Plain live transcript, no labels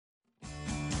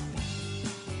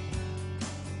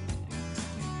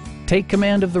Take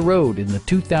command of the road in the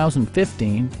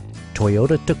 2015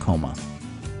 Toyota Tacoma.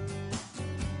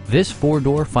 This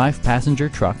four-door, five-passenger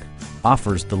truck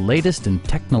offers the latest in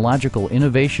technological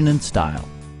innovation and style.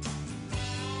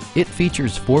 It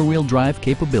features four-wheel drive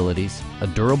capabilities, a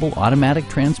durable automatic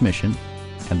transmission,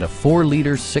 and a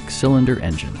 4-liter six-cylinder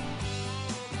engine.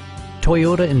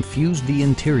 Toyota infused the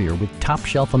interior with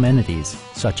top-shelf amenities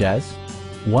such as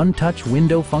one-touch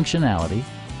window functionality,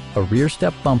 a rear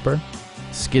step bumper,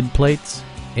 skid plates,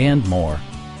 and more.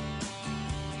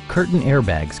 Curtain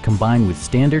airbags combine with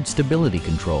standard stability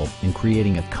control in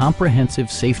creating a comprehensive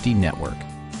safety network.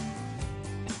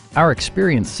 Our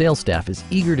experienced sales staff is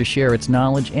eager to share its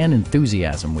knowledge and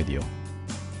enthusiasm with you.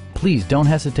 Please don't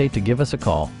hesitate to give us a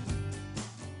call.